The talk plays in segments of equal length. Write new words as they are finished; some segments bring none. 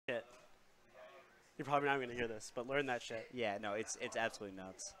You're probably not going to hear this, but learn that shit. Yeah, no, it's absolutely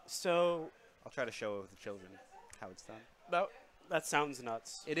nuts. So I'll try to show it with the children how it's done. that sounds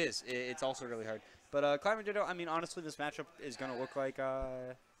nuts. It is. It's also really hard. But Climber Ditto, I mean, honestly, this matchup is going to look like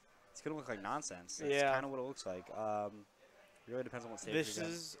it's going to look like nonsense. That's Yeah. kind of what it looks like. Really depends on what stage This you're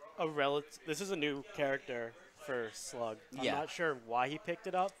in. is This is a new character for SluG. I'm Yeah. not sure why he picked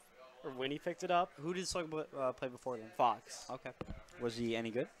it up or when he picked it up. Who did SluG play before then? Fox. Okay. Was he any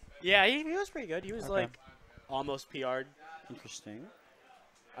good? Yeah, he was pretty good. He was Okay. like almost PR'd. Interesting.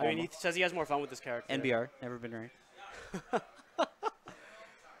 I mean, he says he has more fun with this character. NBR, never been ranked.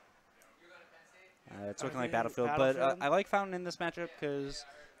 It's looking like Battlefield, but I like Fountain in this matchup because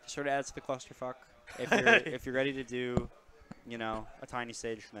it sort of adds to the clusterfuck. If you're ready to do, you know, a tiny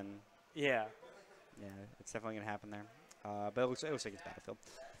stage, then yeah, it's definitely gonna happen there. But it looks like it's Battlefield.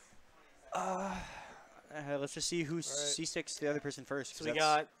 Let's just see who C6 the other person first. So we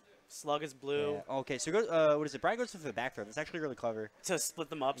got SluG is blue. Yeah. Okay, so go, what is it? Brian goes for the back throw. That's actually really clever. To split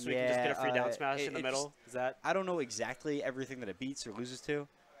them up so we can just get a free down smash in the middle. Is that? I don't know exactly everything that it beats or loses to,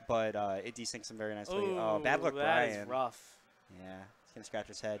 but it desyncs him very nicely. Ooh, Oh, bad luck, that Brian. is rough. Yeah, he's going to scratch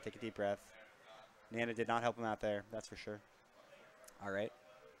his head, take a deep breath. Nana did not help him out there, that's for sure. All right.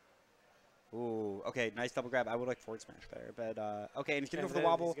 Ooh, okay, nice double grab. I would like forward smash there, but okay, and he's going to go for the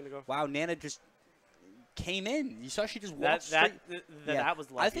wobble. Wow, Nana just came in. You saw she just walked straight. That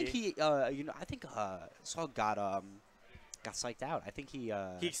was lucky. I think he, I think SluG got psyched out. I think he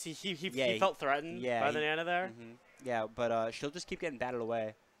felt threatened by the Nana there. Yeah, but she'll just keep getting batted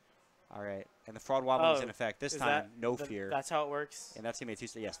away. All right, and the fraud wobble is in effect this time. No fear. That's how it works. And that's gonna be a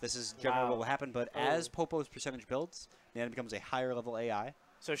two-stage. Yes, this is generally what will happen. But as Popo's percentage builds, Nana becomes a higher level AI.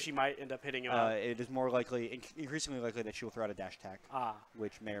 So she might end up hitting him up. It is more likely, increasingly likely, that she will throw out a dash attack,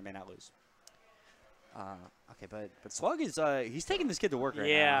 which may or may not lose. Okay, but SluG is he's taking this kid to work right now.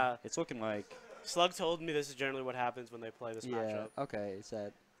 Yeah, it's looking like. SluG told me this is generally what happens when they play this matchup. Okay, is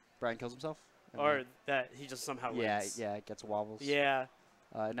that Brian kills himself? Or that he just somehow wins. Yeah, gets wobbles. Yeah.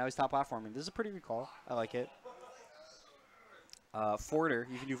 Now he's top platforming. This is a pretty good call. I like it. Forwarder,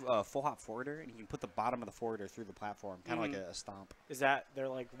 you can do full hop forwarder, and you can put the bottom of the forwarder through the platform, kind of like a stomp. Is that their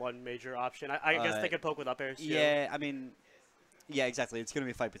like one major option? I guess they could poke with up airs too. Yeah, I mean, yeah, exactly. It's going to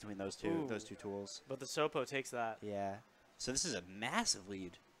be a fight between those two tools. But the Sopo takes that. Yeah. So this is a massive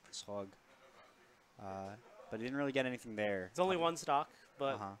lead for SluG. But he didn't really get anything there. It's only one stock,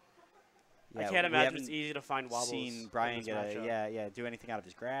 but yeah, I can't imagine it's easy to find wobbles. Seen Brian do anything out of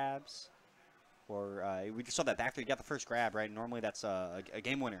his grabs, or we just saw that back there. He got the first grab right. Normally that's a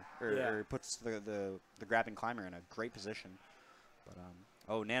game winner, or puts the grabbing climber in a great position. But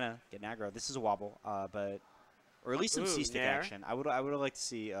oh, Nana getting aggro. This is a wobble, but or at least some C-stick action. I would have liked to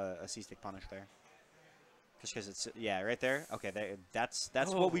see a C-stick punish there. Just because it's right there. Okay, that's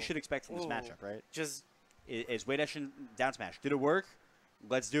what we should expect from this matchup, right? Just is weight action down smash. Did it work?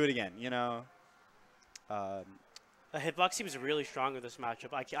 Let's do it again. You know. A hitbox seems really strong in this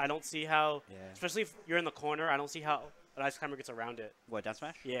matchup. I don't see how, especially if you're in the corner, I don't see how an ice climber gets around it. What, down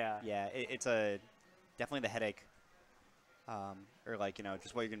smash? Yeah. Yeah, it's definitely the headache. Or like,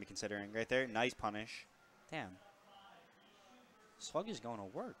 just what you're gonna be considering right there. Nice punish. Damn. SluG is going to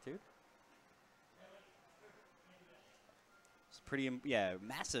work, dude. Pretty,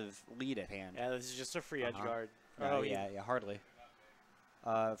 massive lead at hand. Yeah, this is just a free edge guard. Yeah, hardly.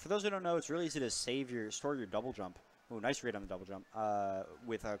 For those who don't know, it's really easy to store your double jump. Ooh, nice read on the double jump.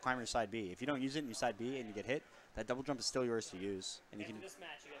 With climber side B. If you don't use it and you side B and you get hit, that double jump is still yours to use. And you can. This match,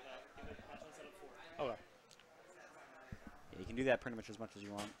 you have a patch on setup 4. Okay. Yeah, you can do that pretty much as much as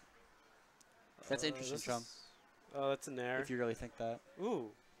you want. That's interesting, Chum. Oh, that's in there. If you really think that. Ooh,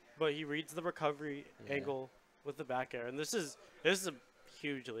 but he reads the recovery angle with the back air, and this is a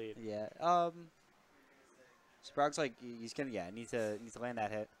huge lead. Yeah. So Brog's like he's gonna need to land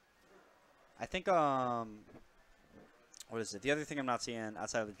that hit. I think what is it? The other thing I'm not seeing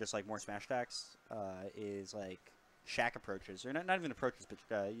outside of just like more smash stacks is like shack approaches, or not even approaches, but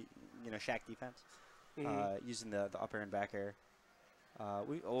shack defense using the up air and back air.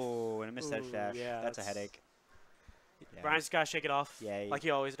 And a missed edge dash. Yeah, that's a headache. Yeah. Brian's got to shake it off, yeah, like he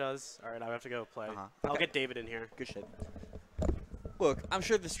always does. All right, I have to go play. Okay. I'll get David in here. Good shit. Look, I'm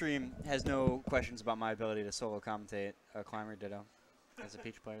sure the stream has no questions about my ability to solo commentate a Climber Ditto as a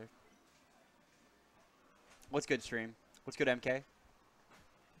Peach player. What's good, stream? What's good, MK?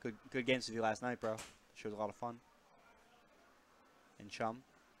 Good games with you last night, bro. Sure was a lot of fun. And Chum.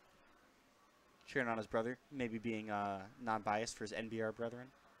 Cheering on his brother, maybe being non-biased for his NBR brethren.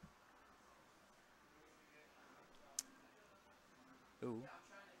 Ooh.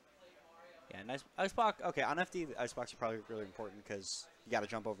 Yeah, nice icebox. Okay, on FD, the icebox is probably really important because you got to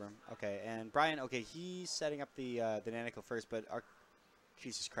jump over him. Okay, and Brian, okay, he's setting up the Nanakill first, but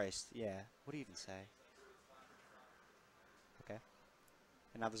Jesus Christ, yeah. What do you even say? Okay.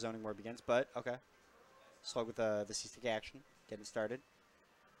 And now the zoning war begins, but okay. SluG with the C-stick action, getting started.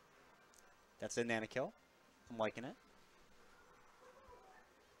 That's a Nanakill. I'm liking it.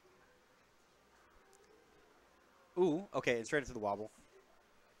 Ooh, okay, it's right into the wobble.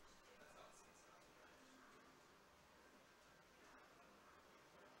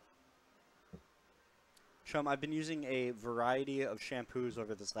 Chum, I've been using a variety of shampoos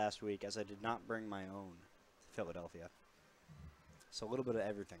over this last week as I did not bring my own to Philadelphia. So a little bit of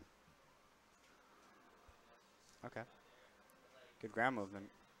everything. Okay. Good ground movement.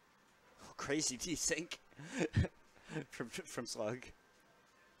 Oh, crazy desync from SluG.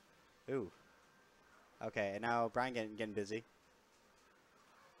 Ooh. Okay, and now Brian getting busy.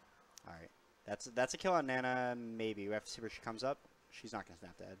 All right. That's a kill on Nana, maybe. We have to see where she comes up. She's not going to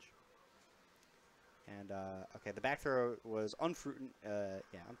snap the edge. And, okay, the back throw was unprofitable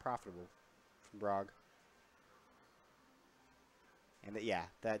from Brog. And, yeah,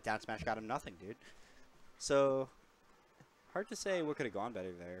 that down smash got him nothing, dude. So, hard to say what could have gone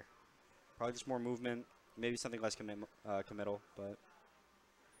better there. Probably just more movement, maybe something less committal, but...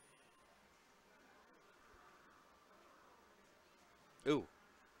 Ooh.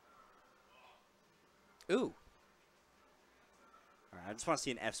 Ooh. Alright, I just want to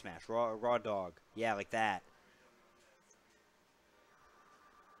see an F smash. Raw dog. Yeah, like that.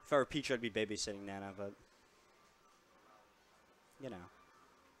 If I were Peach, I'd be babysitting Nana, but... You know.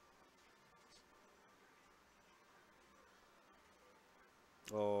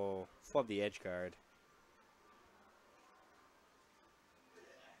 Oh, flub the edge guard.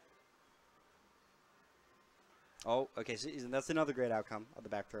 Oh, okay, so that's another great outcome of the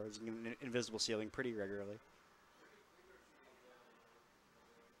back throw. It's an invisible ceiling pretty regularly.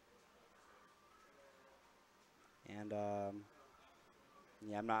 And,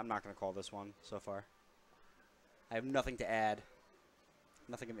 yeah, I'm not going to call this one so far. I have nothing to add.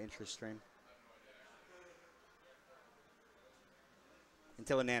 Nothing of interest, stream.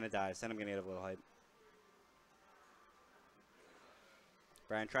 Until a Nana dies, then I'm going to get a little hype.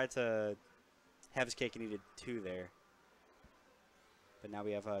 Brian tried to have his cake and eat it 2 there. But now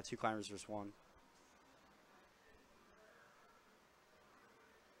we have 2 climbers versus 1.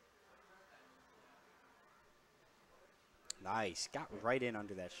 Nice. Got right in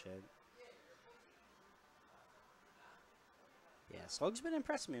under that shit. Yeah, SluG's been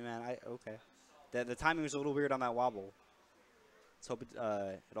impressing me, man. Okay. The timing was a little weird on that wobble. Let's hope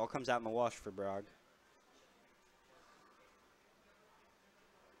it all comes out in the wash for Brog.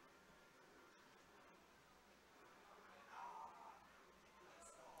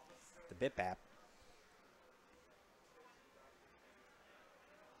 The bit bap.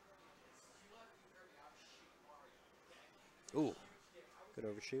 Ooh. Good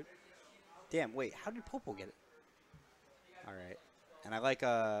overshoot. Damn, wait, how did Popo get it? Alright. And I like,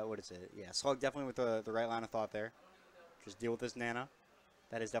 what is it? Yeah, SluG definitely with the right line of thought there. Just deal with this Nana.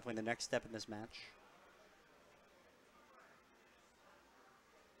 That is definitely the next step in this match.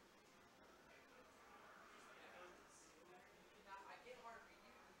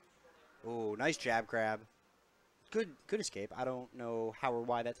 Ooh, nice jab grab. Good escape. I don't know how or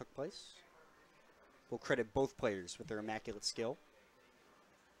why that took place. We'll credit both players with their immaculate skill.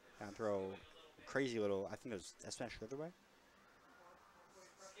 Down throw, crazy little, I think it was S smash the other way.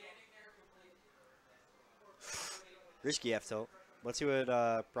 Risky F tilt. Let's see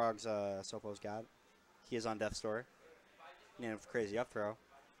what Brog's Sopo's got. He is on death's door. And with crazy up throw.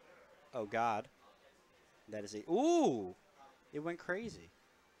 Oh god. That is a ooh! It went crazy.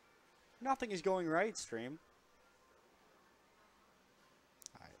 Nothing is going right, stream.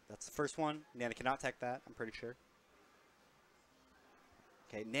 Alright, that's the first one. Nana cannot tech that, I'm pretty sure.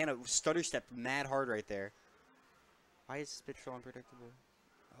 Okay, Nana stutter stepped mad hard right there. Why is this bitch so unpredictable?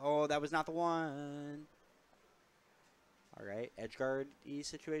 Oh, that was not the one. Alright, edgeguard-y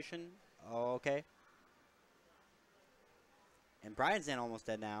situation. Oh, okay. And Brian's then almost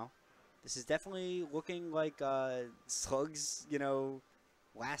dead now. This is definitely looking like SluG's, you know,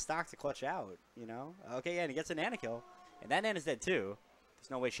 last stock to clutch out, you know? Okay, yeah, and he gets a Nana kill. And that Nana's dead too.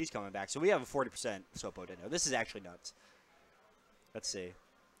 There's no way she's coming back. So we have a 40% Sopo Ditto. This is actually nuts. Let's see.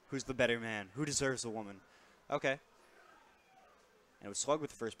 Who's the better man? Who deserves the woman? Okay. And it was SluG with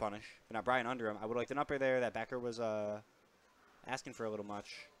the first punish. But now Brian under him. I would like an up air there. That backer was asking for a little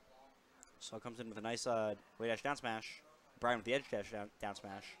much. SluG comes in with a nice way dash down smash. Brian with the edge dash down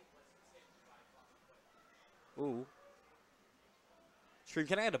smash. Ooh. Stream,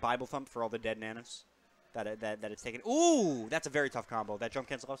 can I add a Bible thump for all the dead nanas that it's taken? Ooh, that's a very tough combo. That jump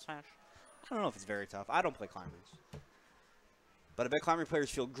cancel up smash. I don't know if it's very tough. I don't play climbers. But I bet climber players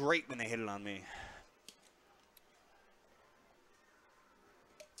feel great when they hit it on me.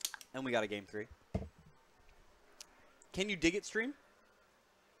 And we got a game 3. Can you dig it, stream?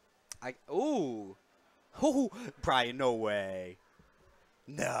 Ooh. Oh, Brian, no way.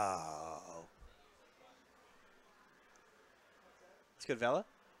 No. It's good, Vela.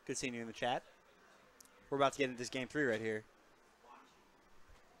 Good seeing you in the chat. We're about to get into this game 3 right here.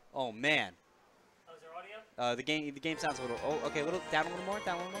 Oh, man. Oh, is there audio? The game sounds a little. Oh, okay, down a little more.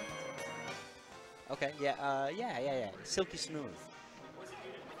 Okay, yeah. Silky smooth.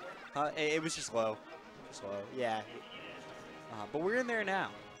 It was just low. Yeah. But we're in there now.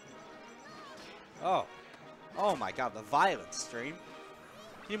 Oh my God, the violence, stream.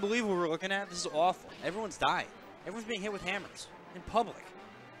 Can you believe what we're looking at? This is awful. Everyone's dying. Everyone's being hit with hammers in public.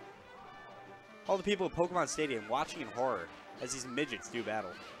 All the people at Pokemon Stadium watching in horror as these midgets do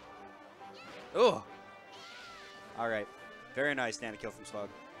battle. Ugh. All right, very nice Nana kill from SluG.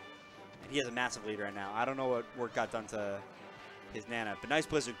 And he has a massive lead right now. I don't know what work got done to his Nana, but nice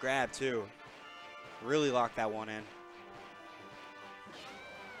Blizzard grab too. Really locked that one in.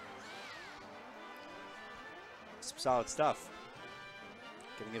 Some solid stuff.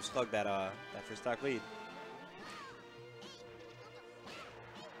 Gonna give SluG that first stock lead.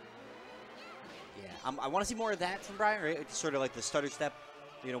 Yeah, I want to see more of that from Brian, right? It's sort of like the stutter step,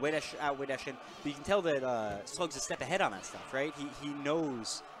 you know, way dash out, way dash in. But you can tell that SluG's a step ahead on that stuff, right? He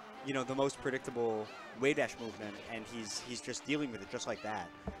knows, you know, the most predictable wave dash movement, and he's just dealing with it just like that.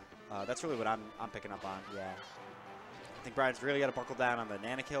 That's really what I'm picking up on. Yeah, I think Brian's really got to buckle down on the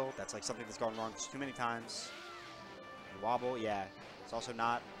Nana kill. That's like something that's gone wrong just too many times. The wobble, yeah, it's also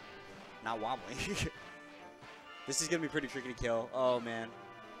not wobbling. This is gonna be pretty tricky to kill. Oh man,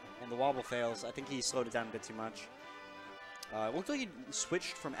 and the wobble fails. I think he slowed it down a bit too much. It looked like he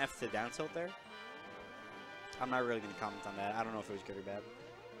switched from F to down tilt there. I'm not really gonna comment on that. I don't know if it was good or bad.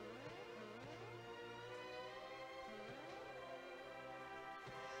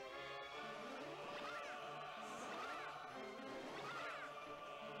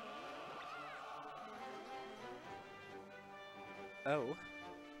 Oh.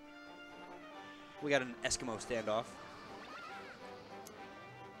 We got an Eskimo standoff.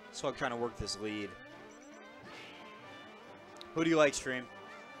 SluG trying to work this lead. Who do you like, stream?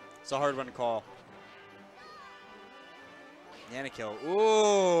 It's a hard one to call. Nana kill.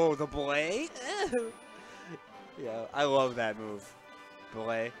 Ooh, the Belay? Yeah, I love that move.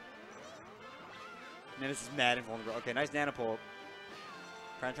 Belay. Nana's is mad and vulnerable. Okay, nice Nana pull.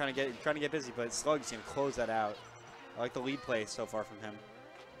 Trying to get busy, but SluG's gonna close that out. I like the lead play so far from him.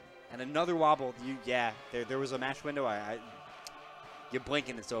 And another wobble. Yeah, there was a match window. You blink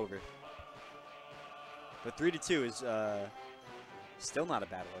and it's over. But 3-2 is still not a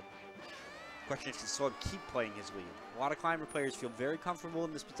bad one. Question is, can SluG keep playing his lead? A lot of climber players feel very comfortable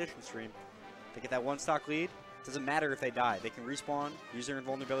in this position stream. They get that one stock lead. Doesn't matter if they die. They can respawn, use their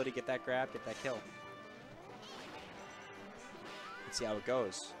invulnerability, get that grab, get that kill. Let's see how it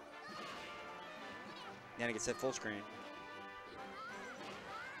goes. Nana gets hit full screen.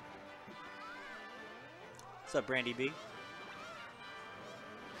 What's up, Brandy B?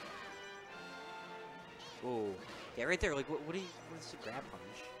 Ooh. Yeah, right there. Like, what is the grab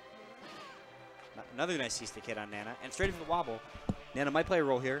punish? Another nice C-stick hit on Nana. And straight into the wobble. Nana might play a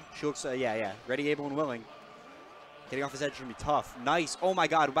role here. She looks, yeah. Ready, able, and willing. Getting off his edge is going to be tough. Nice. Oh, my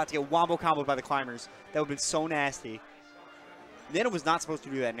God. We're about to get wombo comboed by the climbers. That would have been so nasty. Nana was not supposed to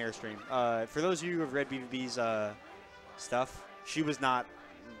do that in Airstream. For those of you who have read BBB's stuff, she was not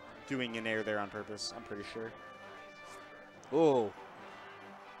doing an air there on purpose, I'm pretty sure. Oh.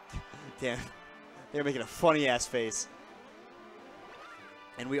 Damn. They're making a funny-ass face.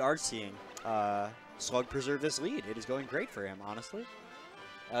 And we are seeing SluG preserve this lead. It is going great for him, honestly.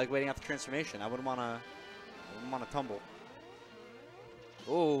 I like waiting out the transformation. I wouldn't want to tumble.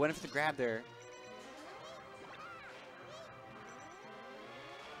 Oh, went in for the grab there.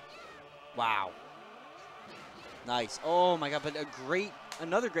 Wow. Nice. Oh my God, but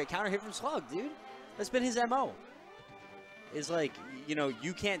another great counter hit from SluG, dude. That's been his MO. Is like, you know,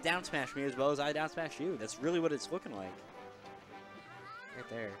 you can't down smash me as well as I down smash you. That's really what it's looking like. Right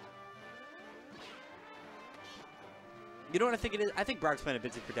there. You know what I think it is? I think Brog's playing a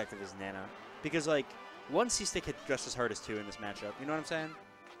bit too protective as Nana. Because, like, one C-stick hit just as hard as two in this matchup. You know what I'm saying?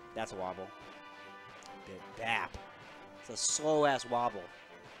 That's a wobble. Bit bap. It's a slow-ass wobble.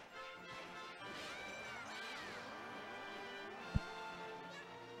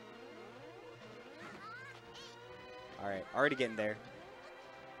 All right, already getting there.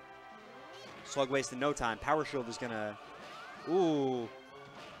 SluG wasting no time. Power Shield is going to... Ooh.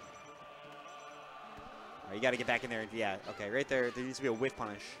 You got to get back in there. Yeah, okay, right there. There needs to be a whiff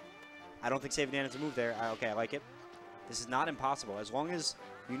punish. I don't think saving damage to move there. Okay, I like it. This is not impossible. As long as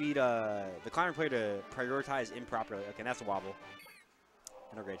you need the climber player to prioritize improperly. Okay, that's a wobble.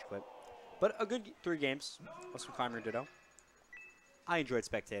 And a rage quit. But a good 3 games. Plus some climber and ditto. I enjoyed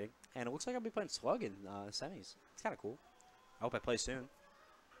spectating. And it looks like I'll be playing SluG in semis. It's kind of cool. I hope I play soon.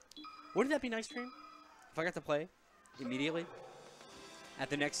 Wouldn't that be nice, Stream? If I got to play immediately at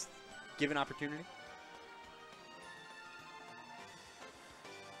the next given opportunity?